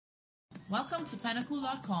Welcome to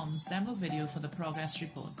Pennacool.com's demo video for the Progress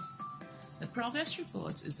Report. The Progress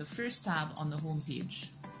Report is the first tab on the home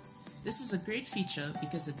page. This is a great feature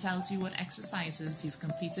because it tells you what exercises you've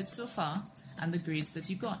completed so far and the grades that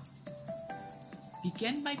you got.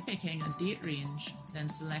 Begin by picking a date range, then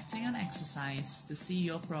selecting an exercise to see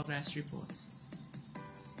your progress report.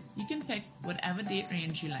 You can pick whatever date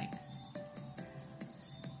range you like.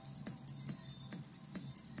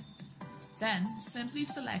 Then, simply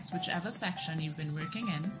select whichever section you've been working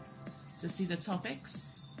in to see the topics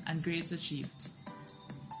and grades achieved.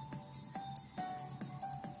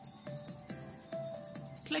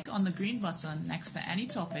 Click on the green button next to any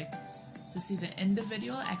topic to see the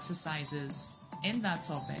individual exercises in that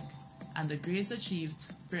topic and the grades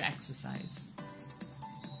achieved per exercise.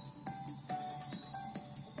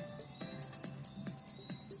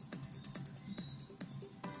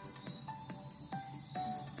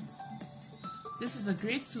 This is a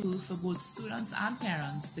great tool for both students and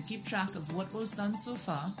parents to keep track of what was done so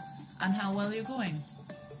far and how well you're going.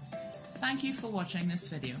 Thank you for watching this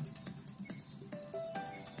video.